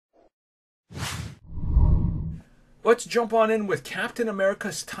let's jump on in with Captain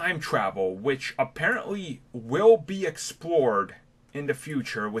America's time travel, which apparently will be explored in the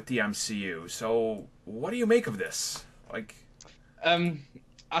future with the MCU. So, what do you make of this? Like,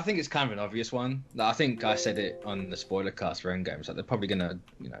 I think it's kind of an obvious one. Like, I think I said it on the spoiler cast for Endgame. It's like they're probably gonna,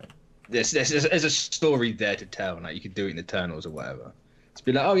 there's a story there to tell. Like you could do it in Eternals or whatever. To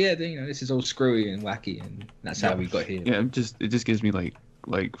be like, oh yeah, this is all screwy and wacky, and that's how we got here. Yeah, it just gives me like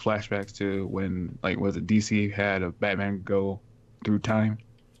flashbacks to when was it DC had a Batman go through time.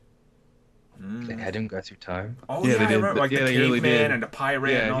 They had him go through time. Oh yeah, they I did. remember, like Yeah, the they really caveman did. and the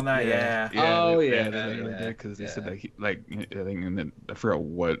pirate and all that. Yeah. Because they said that I think, and then I forgot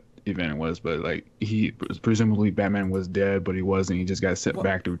what event it was, but like he presumably Batman was dead, but he wasn't. He just got sent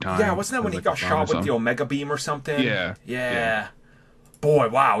back through time. Yeah, wasn't that when he got shot with the Omega Beam or something? Yeah. Boy,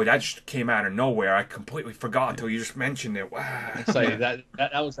 wow, that just came out of nowhere. I completely forgot until you just mentioned it. Wow. So that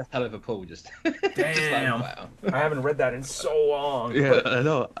was a hell of a pull. Just damn. Just like, wow. I haven't read that in so long. Yeah, but... I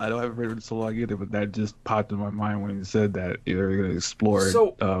know I haven't read it in so long either, but that just popped in my mind when you said that they're going to explore.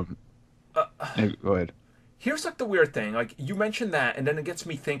 So, go ahead. Here's like the weird thing. Like you mentioned that, and then it gets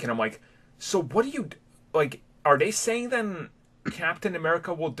me thinking. I'm like, so what do you like? Are they saying then Captain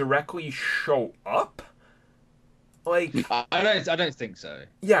America will directly show up? Like I don't think so.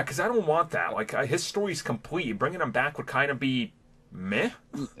 Yeah, because I don't want that. Like his story's complete. Bringing him back would kind of be meh.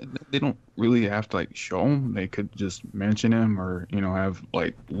 They don't really have to show him. They could just mention him, or have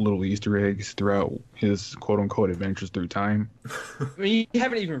little Easter eggs throughout his quote unquote adventures through time. I mean, you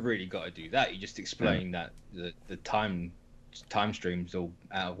haven't even really got to do that. You just explain that the time stream's all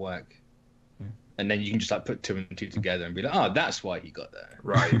out of work, and then you can just put two and two together and be like, oh, that's why he got there.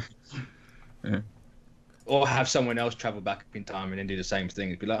 Right. Yeah. Or have someone else travel back in time and then do the same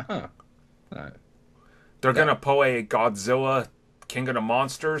thing and be like, huh. Right. They're going to pull a Godzilla King of the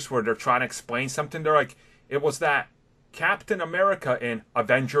Monsters where they're trying to explain something. They're like, it was that Captain America in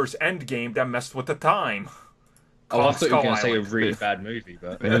Avengers Endgame that messed with the time. Oh, I thought you were going to say a really bad movie.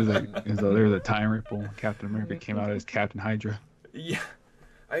 But there's a time ripple. Captain America came out as Captain Hydra. Yeah.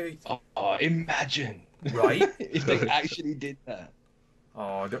 Imagine. Right? If they actually did that.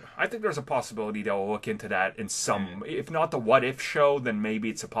 Oh, I think there's a possibility they'll look into that in some. If not the What If show, then maybe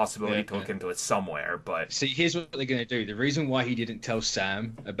it's a possibility to look into it somewhere. But see, here's what they're going to do. The reason why he didn't tell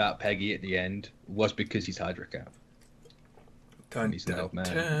Sam about Peggy at the end was because he's Hydra Cap. He's an old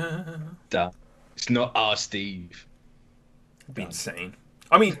man. Duh. It's not our Steve. It'd be insane.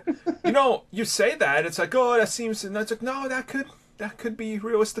 I mean, you say that it's like, oh, that seems, and that's like, no, that could be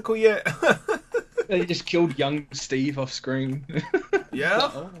realistically it. They just killed young Steve off screen. Yeah.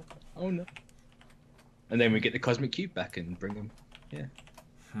 Like, oh no. And then we get the Cosmic Cube back and bring him. Yeah.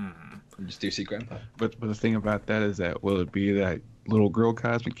 And just do see Grandpa. But the thing about that is that will it be that little girl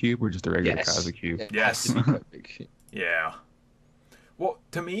Cosmic Cube or just a regular Cosmic Cube? Yes. Yeah. Well,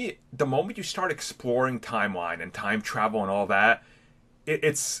 to me, the moment you start exploring timeline and time travel and all that,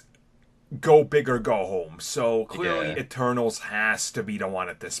 it's go big or go home. So clearly Eternals has to be the one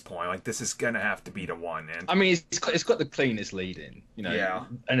at this point. Like this is gonna have to be the one. And I mean, it's got the cleanest lead in, Yeah.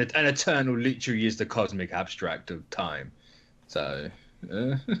 And an Eternal literally is the cosmic abstract of time. So,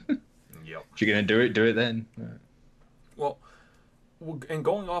 Yep. If you're gonna do it then. Right. Well, and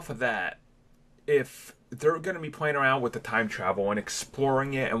going off of that, if they're gonna be playing around with the time travel and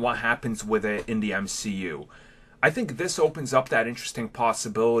exploring it and what happens with it in the MCU, I think this opens up that interesting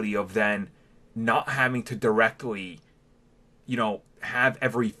possibility of then not having to directly, have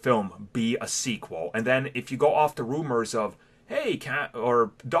every film be a sequel. And then if you go off the rumors of, hey,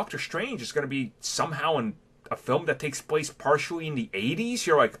 or Doctor Strange is going to be somehow in a film that takes place partially in the 80s,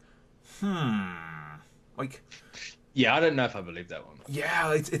 you're like, like... Yeah, I don't know if I believe that one.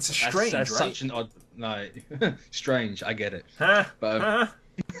 Yeah, it's strange, that's right? Such an odd... strange, I get it. Huh? But...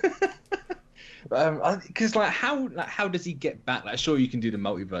 Because how does he get back? Sure, you can do the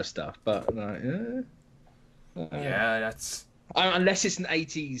multiverse stuff, but yeah, that's unless it's an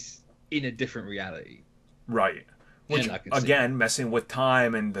 80s in a different reality, right? Which again, messing with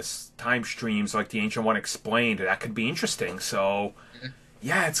time and the time streams, like the Ancient One explained, that could be interesting. So,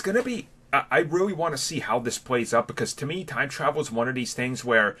 yeah, it's gonna be. I really want to see how this plays up because to me, time travel is one of these things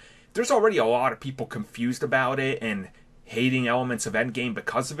where there's already a lot of people confused about it and hating elements of Endgame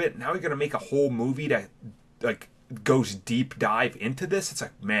because of it. Now you're gonna make a whole movie that goes deep dive into this. It's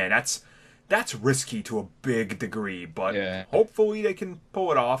like, man, that's risky to a big degree, but hopefully they can pull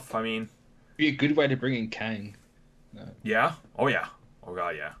it off. I mean, be a good way to bring in Kang. No. Yeah. Oh yeah. Oh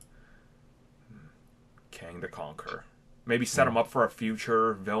god, yeah. Kang the Conqueror. Maybe set him up for a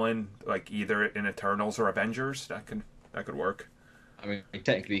future villain, like either in Eternals or Avengers. That could work. I mean,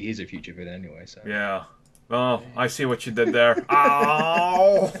 technically he's a future villain anyway. So yeah. Oh, I see what you did there.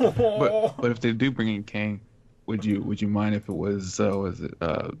 Ow! But if they do bring in Kang, would you mind if it was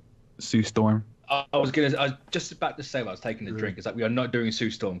Sue Storm? I was just about to say, I was taking a drink. It's like, we are not doing Sue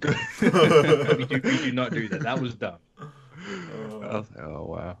Storm. we do not do that. That was dumb. I was like, oh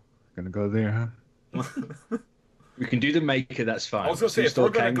wow, gonna go there, huh? We can do the Maker. That's fine. I was gonna say, if we're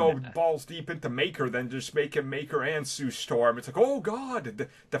gonna go balls deep into Maker, then just make him Maker and Sue Storm. It's like, oh god,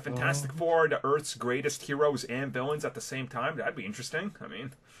 the Fantastic Four, the Earth's greatest heroes and villains at the same time. That'd be interesting. I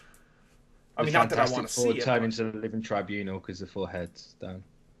mean, not that I want to see it. Turn into the Living Tribunal because the four heads down.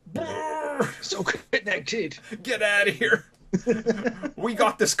 So connected. Get out of here. We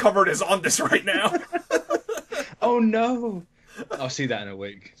got this covered as on this right now. Oh no. I'll see that in a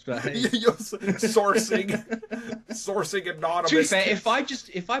week. Sourcing anonymous. To be fair, if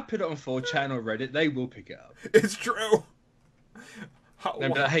I put it on 4chan or Reddit, they will pick it up. It's true.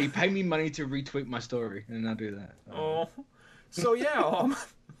 They'll be like, hey, pay me money to retweet my story, and I'll do that. Oh, so yeah.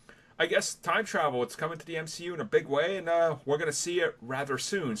 I guess time travel, it's coming to the MCU in a big way, and we're going to see it rather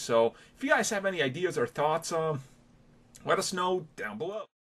soon. So if you guys have any ideas or thoughts, let us know down below.